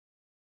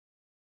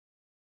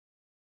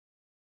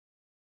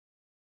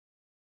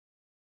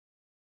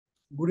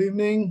Good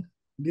evening,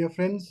 dear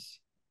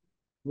friends.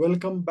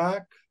 Welcome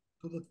back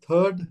to the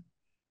third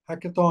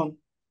hackathon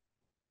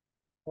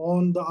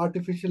on the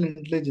artificial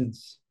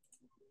intelligence.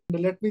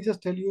 And let me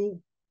just tell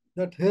you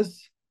that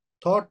his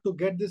thought to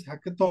get this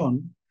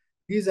hackathon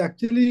is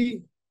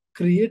actually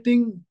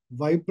creating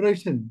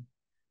vibration,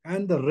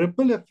 and the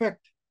ripple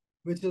effect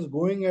which is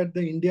going at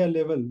the India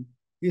level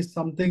is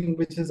something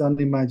which is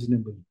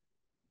unimaginable.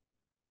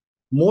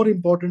 More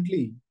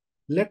importantly,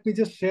 let me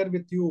just share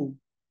with you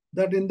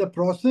that in the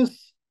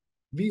process,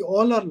 we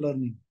all are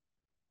learning.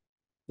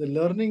 The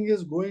learning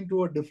is going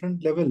to a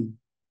different level.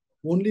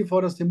 Only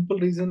for a simple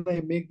reason, I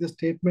make the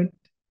statement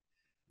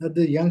that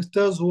the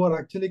youngsters who are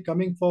actually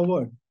coming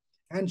forward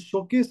and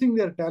showcasing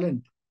their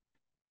talent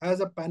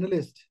as a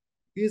panelist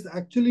is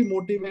actually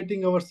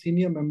motivating our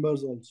senior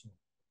members also.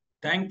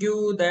 Thank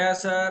you, Daya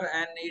sir,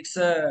 and it's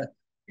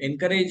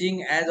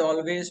encouraging as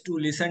always to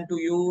listen to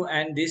you.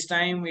 And this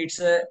time it's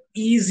a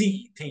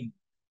easy thing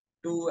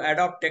to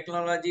adopt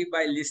technology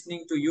by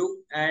listening to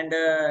you. And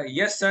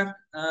yes, sir,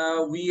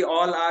 we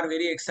all are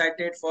very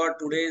excited for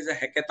today's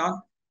hackathon.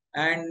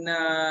 And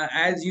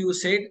as you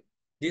said,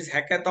 these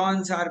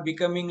hackathons are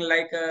becoming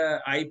like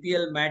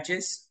IPL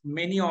matches.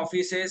 Many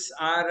offices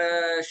are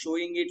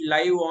showing it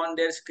live on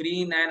their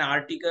screen, and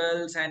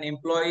articles and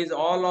employees,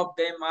 all of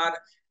them are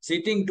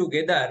sitting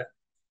together.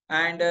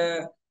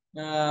 And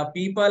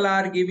people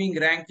are giving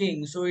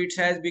ranking, so it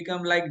has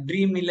become like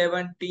dream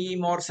 11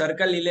 team or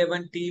circle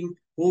 11 team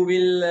who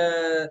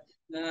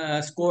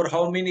will score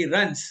how many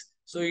runs.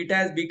 So it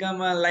has become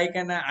like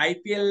an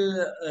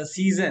IPL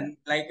season,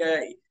 like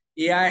a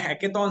AI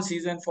hackathon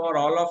season for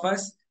all of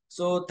us.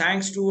 So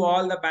thanks to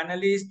all the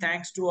panelists,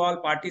 thanks to all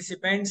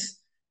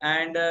participants,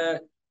 and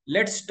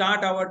let's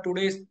start our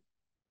today's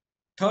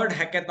third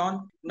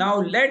hackathon. Now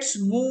let's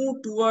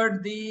move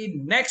toward the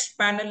next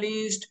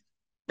panelist,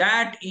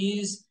 that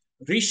is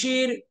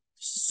Rishir,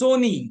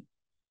 Soni,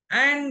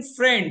 and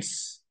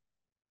friends.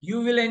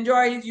 You will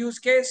enjoy his use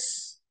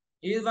case.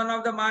 He is one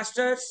of the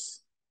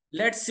masters.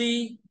 Let's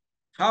see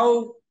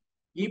how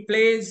he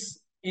plays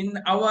in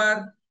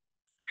our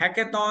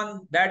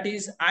hackathon, that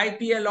is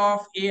IPL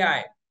of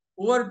AI.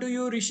 Over to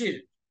you, Rishir.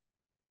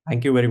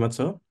 Thank you very much,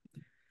 sir.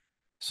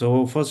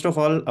 So first of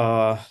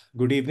all,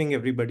 good evening,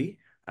 everybody.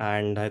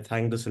 And I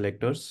thank the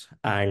selectors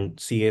and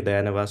CA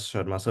Dayanavas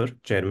Sharma, sir,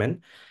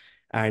 Chairman,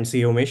 and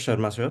CA Umesh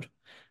Sharma, sir,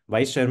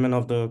 Vice Chairman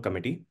of the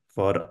committee,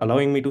 for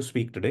allowing me to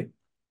speak today.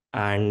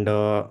 And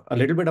a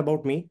little bit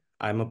about me.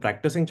 I'm a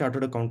practicing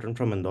chartered accountant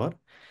from Indore,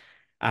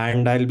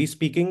 and I'll be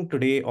speaking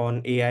today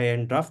on AI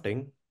and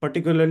drafting,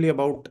 particularly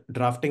about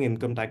drafting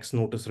income tax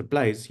notice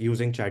replies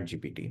using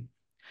ChatGPT.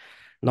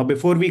 Now,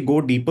 before we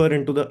go deeper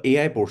into the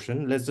AI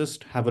portion, let's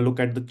just have a look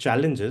at the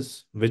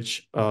challenges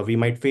which we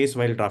might face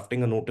while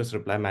drafting a notice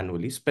reply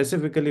manually,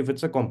 specifically if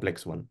it's a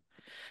complex one.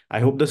 I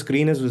hope the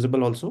screen is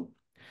visible also.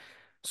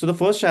 So the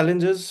first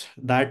challenge is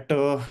that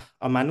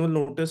a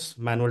manual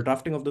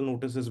drafting of the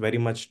notice is very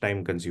much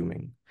time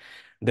consuming.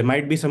 There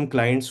might be some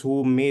clients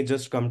who may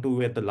just come to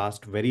you at the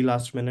very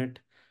last minute,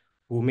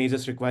 who may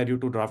just require you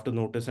to draft a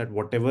notice at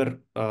whatever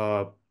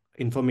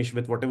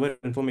with whatever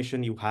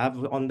information you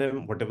have on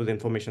them, whatever the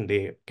information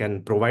they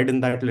can provide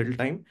in that little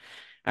time.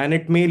 And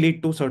it may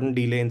lead to certain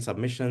delay in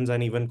submissions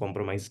and even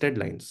compromised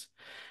deadlines.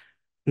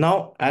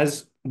 Now,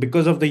 as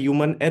because of the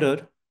human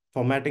error,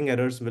 formatting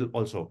errors will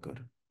also occur.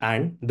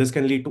 And this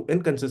can lead to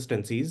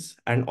inconsistencies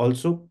and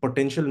also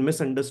potential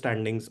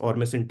misunderstandings or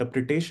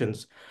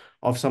misinterpretations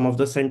of some of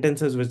the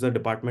sentences which the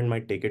department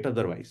might take it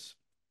otherwise.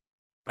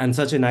 And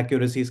such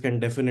inaccuracies can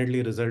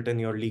definitely result in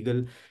your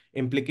legal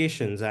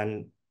implications.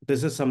 And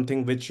this is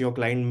something which your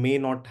client may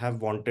not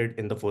have wanted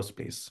in the first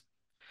place.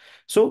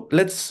 So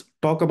let's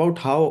talk about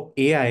how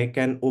AI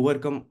can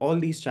overcome all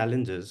these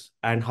challenges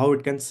and how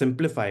it can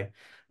simplify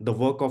the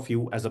work of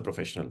you as a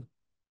professional.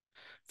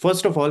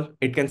 First of all,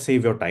 it can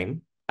save your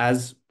time,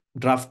 as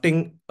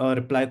drafting a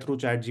reply through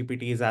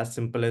ChatGPT is as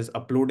simple as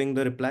uploading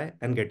the reply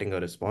and getting a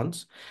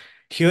response.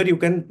 Here you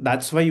can,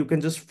 that's why you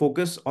can just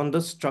focus on the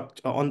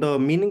structure, on the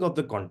meaning of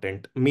the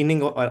content,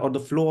 or the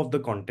flow of the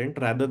content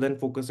rather than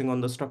focusing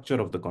on the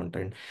structure of the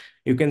content.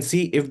 You can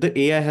see if the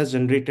AI has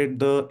generated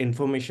the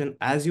information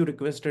as you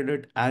requested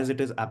it, as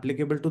it is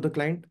applicable to the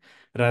client,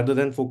 rather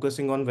than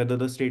focusing on whether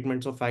the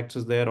statements of facts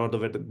is there or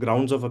whether the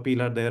grounds of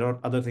appeal are there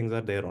or other things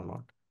are there or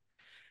not.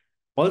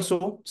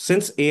 Also,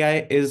 since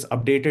AI is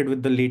updated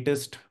with the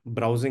latest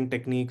browsing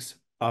techniques,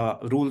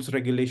 rules,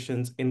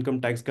 regulations,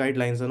 income tax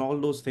guidelines, and all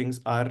those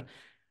things are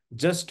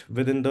just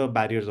within the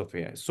barriers of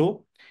AI.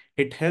 So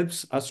it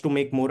helps us to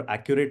make more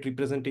accurate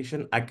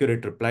representation,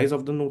 accurate replies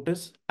of the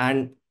notice,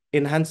 and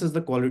enhances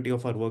the quality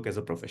of our work as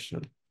a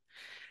professional.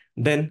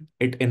 Then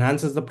it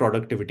enhances the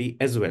productivity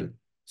as well.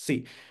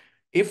 See,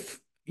 if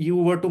you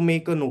were to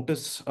make a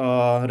notice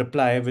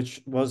reply,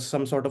 which was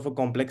some sort of a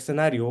complex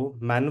scenario,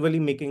 manually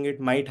making it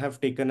might have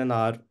taken an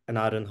hour and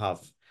a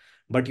half.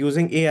 But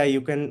using AI, you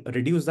can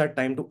reduce that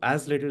time to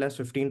as little as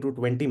 15 to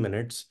 20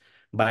 minutes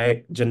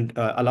by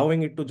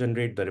allowing it to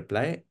generate the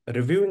reply,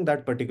 reviewing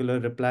that particular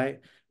reply,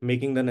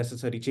 making the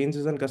necessary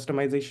changes and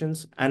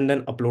customizations, and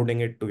then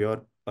uploading it to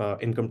your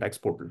income tax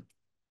portal.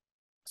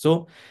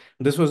 So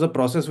this was the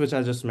process which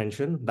I just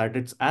mentioned, that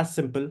it's as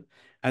simple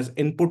as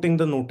inputting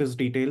the notice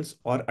details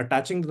or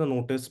attaching the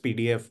notice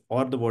PDF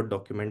or the Word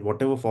document,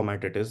 whatever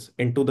format it is,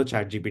 into the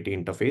ChatGPT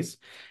interface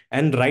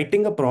and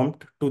writing a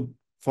prompt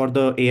for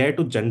the AI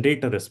to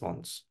generate a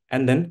response,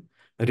 and then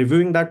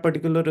reviewing that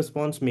particular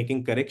response,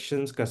 making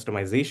corrections,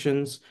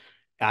 customizations,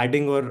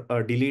 adding or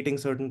deleting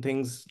certain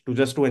things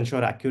to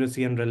ensure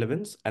accuracy and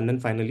relevance, and then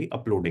finally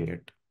uploading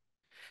it.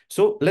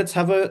 So let's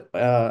have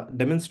a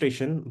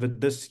demonstration with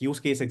this use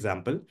case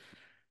example.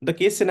 The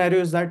case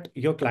scenario is that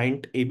your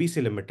client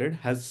ABC Limited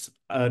has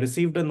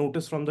received a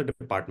notice from the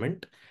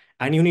department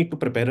and you need to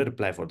prepare a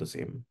reply for the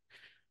same.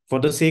 For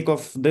the sake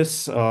of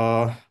this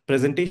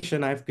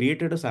presentation, I've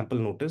created a sample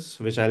notice,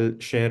 which I'll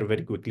share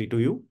very quickly to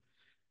you.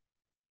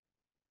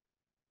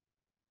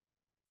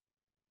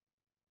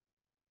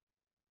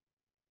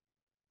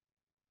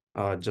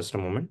 Just a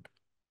moment.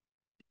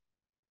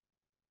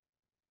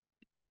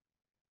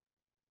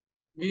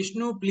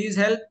 Vishnu, please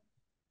help.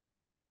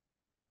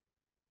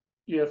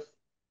 Yes.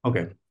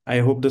 Okay. I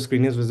hope the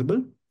screen is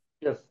visible.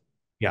 Yes.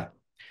 Yeah.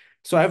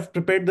 So I've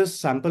prepared this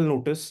sample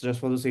notice just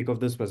for the sake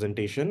of this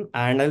presentation,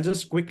 and I'll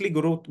just quickly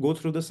go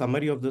through the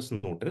summary of this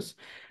notice.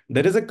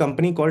 There is a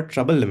company called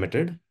Trouble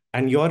Limited,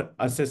 and your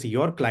assessee,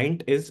 your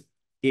client is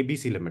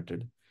ABC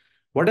Limited.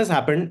 What has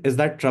happened is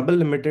that Trouble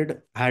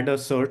Limited had a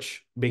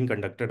search being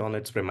conducted on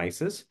its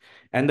premises,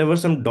 and there were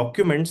some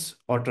documents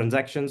or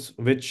transactions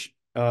which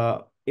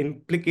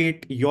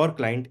implicate your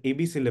client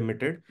ABC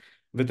Limited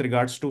with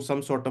regards to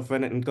some sort of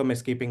an income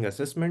escaping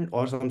assessment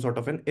or some sort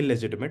of an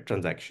illegitimate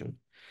transaction.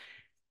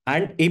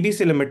 And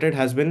ABC Limited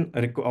has been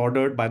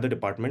ordered by the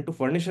department to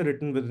furnish a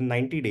written within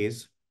 90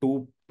 days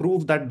to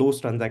prove that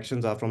those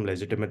transactions are from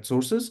legitimate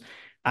sources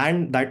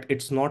and that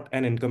it's not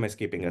an income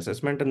escaping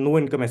assessment, and no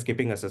income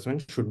escaping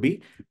assessment should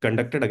be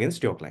conducted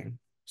against your client.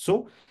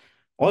 So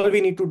all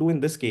we need to do in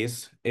this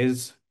case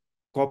is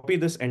copy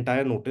this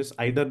entire notice,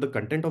 either the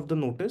content of the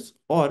notice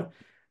or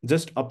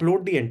just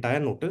upload the entire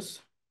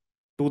notice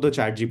to the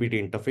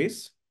ChatGPT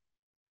interface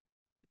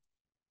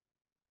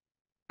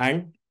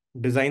and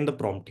design the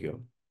prompt here.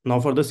 Now,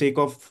 for the sake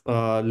of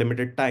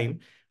limited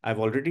time, I've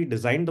already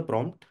designed the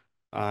prompt,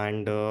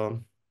 and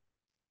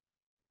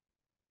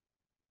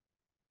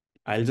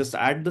I'll just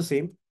add the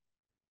same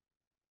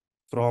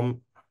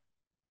from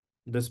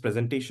this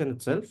presentation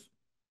itself.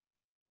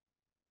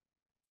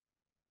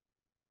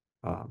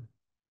 Uh,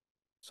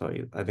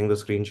 Sorry, I think the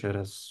screen share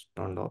has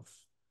turned off.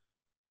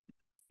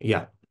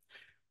 Yeah.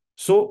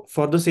 So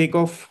for the sake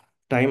of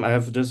time, I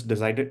have just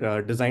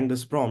designed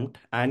this prompt,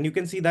 and you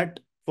can see that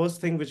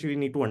first thing which we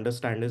need to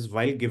understand is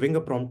while giving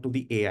a prompt to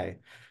the AI,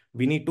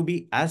 we need to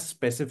be as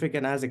specific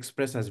and as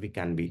express as we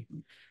can be.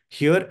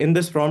 Here in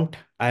this prompt,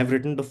 I have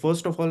written the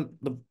first of all,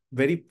 the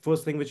very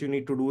first thing which you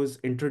need to do is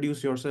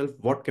introduce yourself.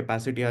 What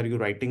capacity are you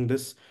writing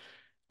this?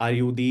 Are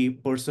you the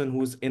person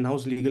who's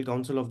in-house legal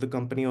counsel of the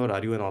company, or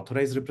are you an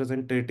authorized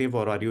representative,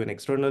 or are you an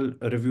external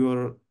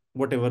reviewer,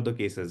 whatever the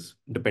case is,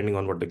 depending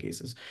on what the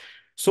case is.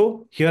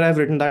 So here I've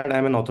written that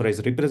I'm an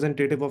authorized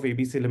representative of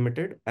ABC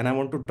Limited, and I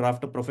want to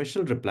draft a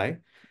professional reply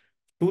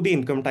to the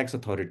income tax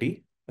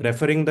authority,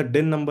 referring the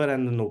DIN number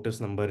and the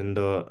notice number in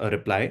the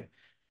reply.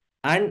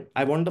 And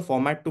I want the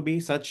format to be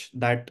such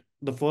that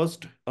the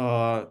first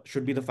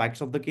should be the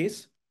facts of the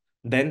case,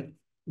 then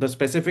the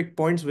specific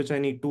points which I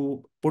need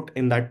to put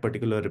in that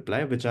particular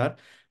reply, which are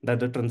that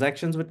the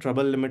transactions with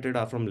Trouble Limited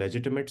are from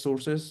legitimate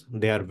sources,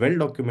 they are well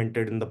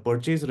documented in the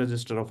purchase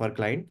register of our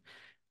client,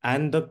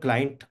 and the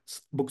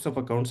client's books of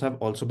accounts have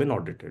also been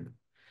audited.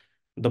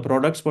 The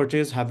products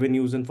purchased have been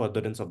used in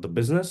furtherance of the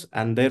business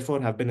and therefore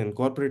have been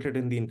incorporated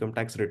in the income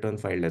tax return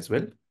filed as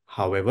well.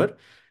 However,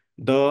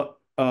 the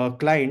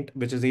client,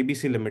 which is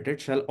ABC Limited,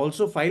 shall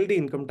also file the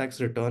income tax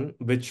return,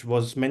 which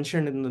was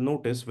mentioned in the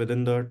notice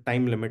within the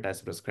time limit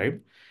as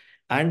prescribed.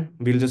 And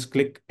we'll just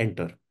click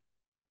enter.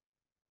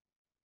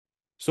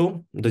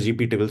 So the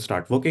GPT will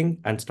start working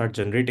and start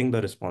generating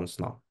the response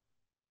now.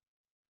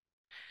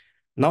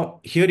 Now,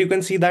 here you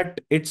can see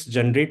that it's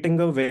generating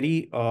a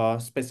very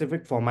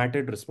specific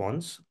formatted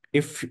response.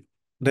 If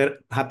there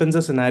happens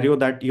a scenario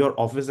that your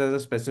office has a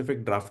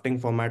specific drafting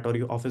format or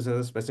your office has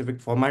a specific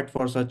format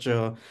for such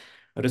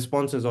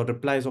responses or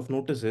replies of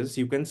notices,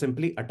 you can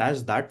simply attach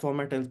that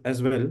format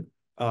as well,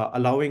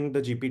 allowing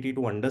the GPT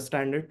to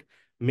understand it,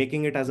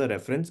 making it as a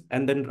reference,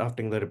 and then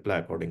drafting the reply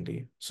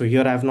accordingly. So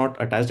here I have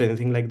not attached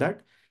anything like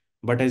that.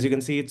 But as you can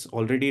see, it's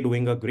already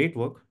doing a great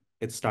work.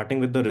 It's starting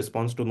with the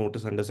response to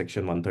notice under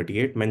section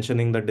 138,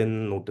 mentioning the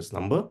DIN notice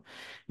number,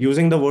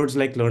 using the words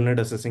like learned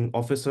assessing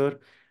officer,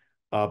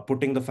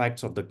 putting the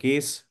facts of the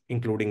case,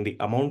 including the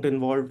amount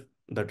involved,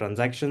 the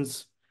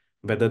transactions,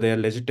 whether they are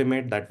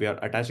legitimate, that we are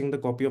attaching the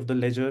copy of the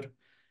ledger,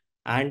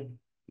 and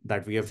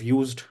that we have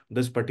used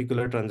this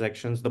particular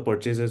transactions, the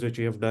purchases which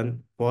we have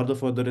done for the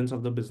furtherance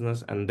of the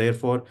business, and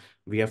therefore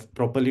we have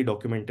properly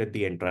documented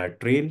the entire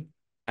trail.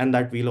 and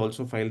that we'll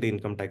also file the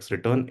income tax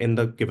return in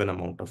the given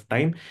amount of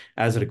time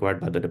as required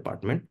by the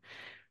department.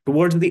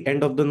 Towards the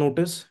end of the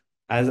notice,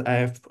 as I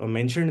have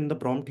mentioned in the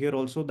prompt here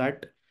also,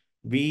 that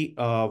we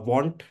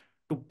want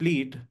to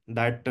plead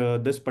that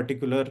this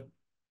particular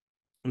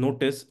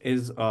notice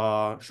is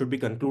should be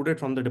concluded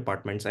from the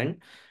department's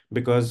end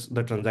because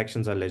the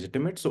transactions are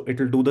legitimate. So it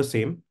will do the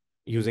same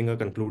using a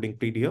concluding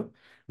plea here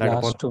that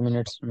upon Last 2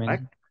 minutes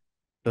remaining.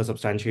 the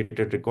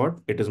substantiated record,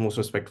 it is most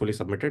respectfully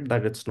submitted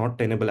that it's not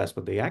tenable as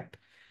per the Act,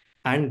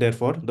 and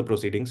therefore the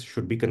proceedings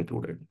should be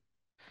concluded.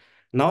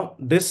 Now,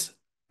 this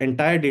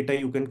entire data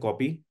you can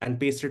copy and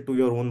paste it to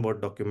your own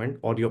Word document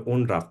or your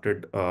own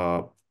drafted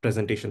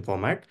presentation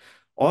format,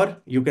 or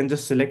you can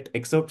just select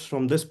excerpts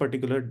from this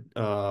particular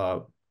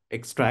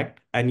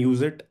extract and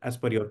use it as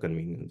per your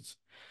convenience.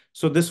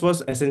 So this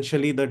was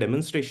essentially the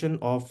demonstration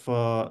of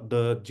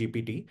the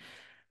GPT.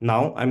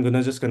 Now I'm going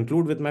to just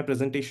conclude with my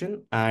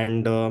presentation,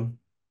 and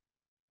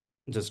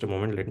just a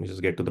moment, let me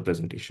just get to the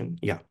presentation.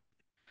 Yeah.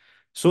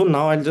 So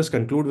now I'll just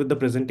conclude with the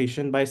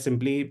presentation by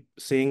simply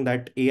saying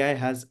that AI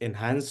has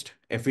enhanced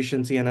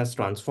efficiency and has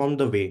transformed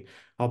the way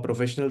how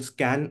professionals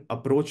can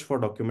approach for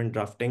document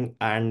drafting.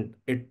 And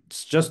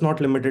it's just not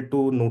limited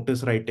to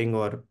notice writing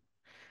or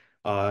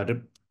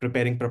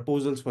preparing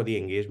proposals for the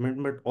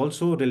engagement, but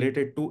also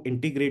related to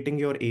integrating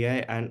your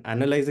AI and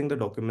analyzing the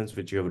documents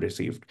which you have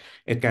received.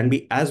 It can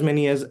be as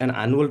many as an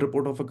annual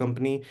report of a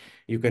company.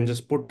 You can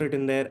just put it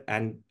in there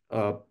and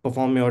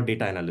perform your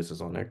data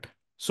analysis on it.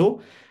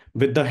 So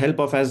with the help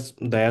of, as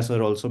Daya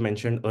sir also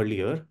mentioned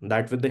earlier,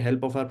 that with the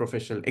help of our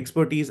professional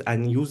expertise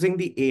and using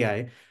the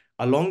AI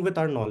along with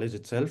our knowledge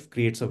itself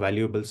creates a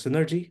valuable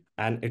synergy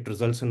and it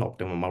results in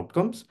optimum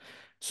outcomes.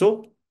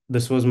 So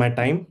this was my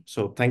time.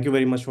 So thank you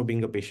very much for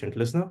being a patient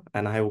listener,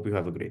 and I hope you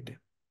have a great day.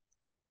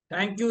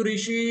 Thank you,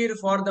 Rishir,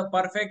 for the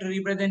perfect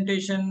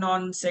representation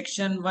on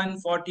Section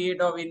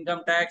 148 of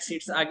income tax.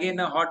 It's again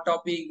a hot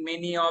topic.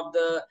 Many of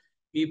the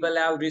people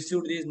have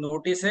received these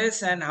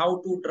notices and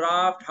how to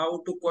draft,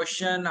 how to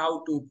question,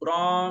 how to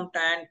prompt,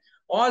 and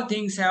all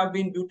things have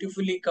been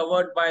beautifully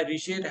covered by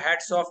Rishir.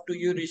 Hats off to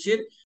you, Rishir.